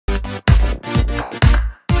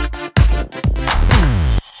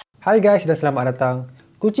Hai guys dan selamat datang.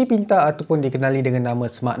 Kunci pintar ataupun dikenali dengan nama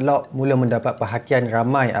smart lock mula mendapat perhatian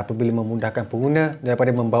ramai apabila memudahkan pengguna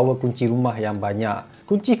daripada membawa kunci rumah yang banyak.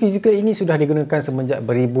 Kunci fizikal ini sudah digunakan semenjak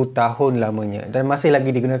beribu tahun lamanya dan masih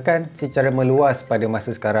lagi digunakan secara meluas pada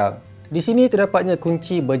masa sekarang. Di sini terdapatnya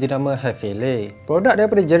kunci berjenama Häfele. Produk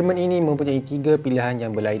daripada Jerman ini mempunyai 3 pilihan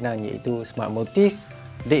yang berlainan iaitu Smart Notice,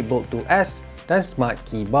 Dibuka dan Smart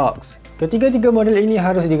Key Box. Ketiga-tiga model ini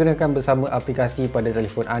harus digunakan bersama aplikasi pada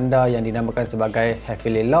telefon anda yang dinamakan sebagai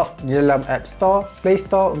Häfele Lock di dalam App Store, Play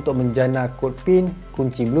Store untuk menjana kod PIN,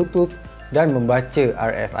 kunci Bluetooth dan membaca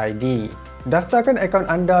RFID. Daftarkan akaun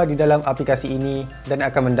anda di dalam aplikasi ini dan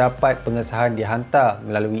akan mendapat pengesahan dihantar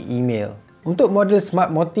melalui email. Untuk model Smart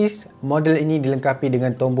Notice, model ini dilengkapi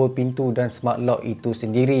dengan tombol pintu dan Smart Lock itu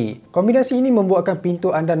sendiri. Kombinasi ini membuatkan pintu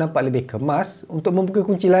anda nampak lebih kemas. Untuk membuka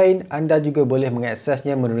kunci lain, anda juga boleh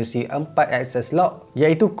mengaksesnya menerusi 4 akses lock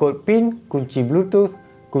iaitu kod PIN, kunci Bluetooth,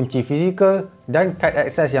 kunci fizikal dan kad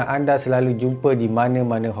akses yang anda selalu jumpa di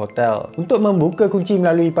mana-mana hotel. Untuk membuka kunci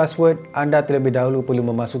melalui password, anda terlebih dahulu perlu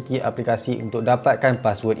memasuki aplikasi untuk dapatkan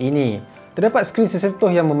password ini. Terdapat skrin sesentuh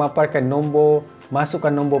yang memaparkan nombor,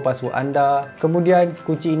 masukkan nombor password anda, kemudian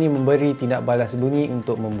kunci ini memberi tindak balas bunyi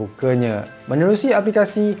untuk membukanya. Menerusi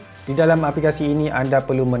aplikasi, di dalam aplikasi ini anda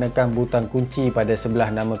perlu menekan butang kunci pada sebelah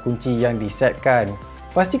nama kunci yang disetkan.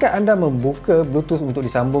 Pastikan anda membuka Bluetooth untuk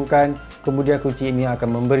disambungkan, kemudian kunci ini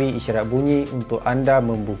akan memberi isyarat bunyi untuk anda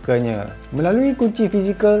membukanya. Melalui kunci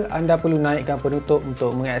fizikal, anda perlu naikkan penutup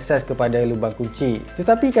untuk mengakses kepada lubang kunci.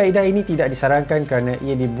 Tetapi kaedah ini tidak disarankan kerana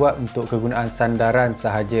ia dibuat untuk kegunaan sandaran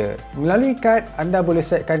sahaja. Melalui kad, anda boleh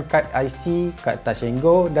setkan kad IC, kad touch and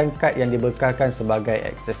go dan kad yang dibekalkan sebagai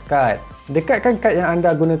access card. Dekatkan kad yang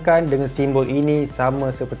anda gunakan dengan simbol ini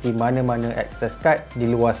sama seperti mana-mana akses kad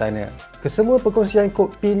di luar sana. Kesemua perkongsian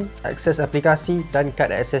kod PIN, akses aplikasi dan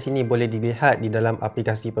kad akses ini boleh dilihat di dalam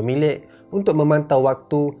aplikasi pemilik untuk memantau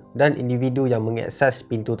waktu dan individu yang mengakses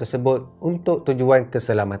pintu tersebut untuk tujuan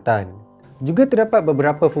keselamatan. Juga terdapat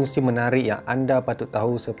beberapa fungsi menarik yang anda patut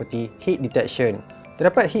tahu seperti heat detection.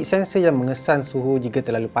 Terdapat heat sensor yang mengesan suhu jika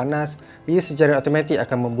terlalu panas. Ia secara automatik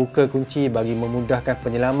akan membuka kunci bagi memudahkan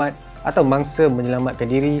penyelamat atau mangsa menyelamatkan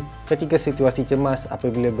diri ketika situasi cemas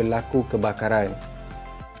apabila berlaku kebakaran.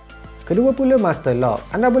 Kedua pula Master Lock.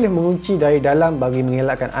 Anda boleh mengunci dari dalam bagi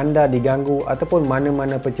mengelakkan anda diganggu ataupun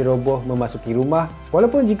mana-mana penceroboh memasuki rumah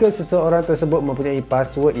walaupun jika seseorang tersebut mempunyai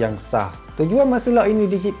password yang sah. Tujuan Master Lock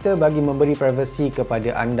ini dicipta bagi memberi privasi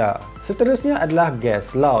kepada anda. Seterusnya adalah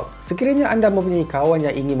Guest Lock. Sekiranya anda mempunyai kawan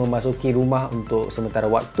yang ingin memasuki rumah untuk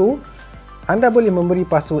sementara waktu, anda boleh memberi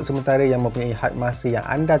password sementara yang mempunyai had masa yang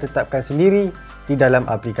anda tetapkan sendiri di dalam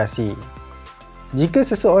aplikasi. Jika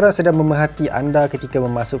seseorang sedang memerhati anda ketika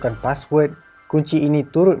memasukkan password, kunci ini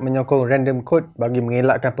turut menyokong random code bagi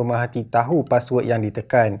mengelakkan pemerhati tahu password yang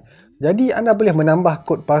ditekan. Jadi anda boleh menambah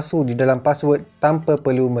kod palsu di dalam password tanpa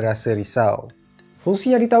perlu merasa risau.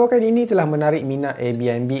 Fungsi yang ditawarkan ini telah menarik minat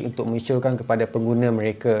Airbnb untuk mensyurkan kepada pengguna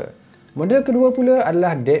mereka. Model kedua pula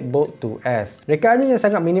adalah Dibuka. Rekaannya yang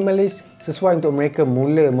sangat minimalis sesuai untuk mereka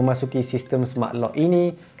mula memasuki sistem smart lock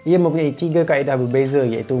ini. Ia mempunyai 3 kaedah berbeza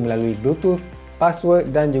iaitu melalui Bluetooth, password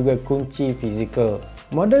dan juga kunci fizikal.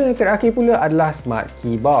 Model yang terakhir pula adalah Smart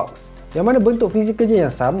Key Box, yang mana bentuk fizikalnya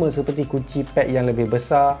yang sama seperti kunci pad yang lebih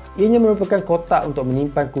besar. Ianya merupakan kotak untuk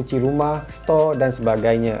menyimpan kunci rumah, store dan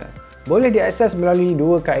sebagainya. Boleh diakses melalui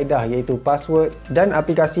 2 kaedah iaitu password dan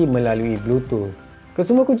aplikasi melalui Bluetooth.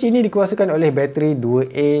 Kesemua kunci ini dikuasakan oleh bateri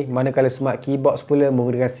 2A, manakala Smart Key Box pula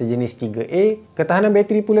menggunakan sejenis 3A. Ketahanan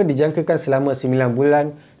bateri pula dijangkakan selama 9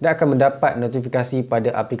 bulan dan akan mendapat notifikasi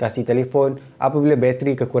pada aplikasi telefon apabila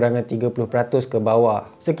bateri kekurangan 30% ke bawah.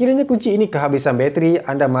 Sekiranya kunci ini kehabisan bateri,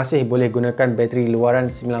 anda masih boleh gunakan bateri luaran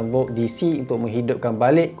 9V DC untuk menghidupkan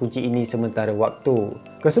balik kunci ini sementara waktu.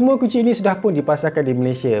 Kesemua kunci ini sudah pun dipasarkan di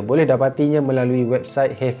Malaysia. Boleh dapatinya melalui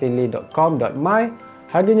website häfele.com.my.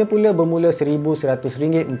 Harganya pula bermula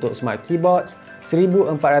RM1,100 untuk Smart Keyboard,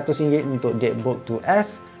 RM1,400 untuk Dibuka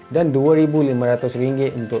dan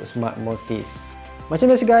RM2,500 untuk Smart Notice.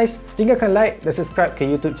 Macam biasa guys, tinggalkan like dan subscribe ke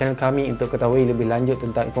YouTube channel kami untuk ketahui lebih lanjut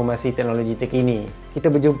tentang informasi teknologi terkini.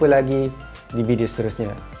 Kita berjumpa lagi di video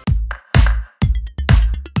seterusnya.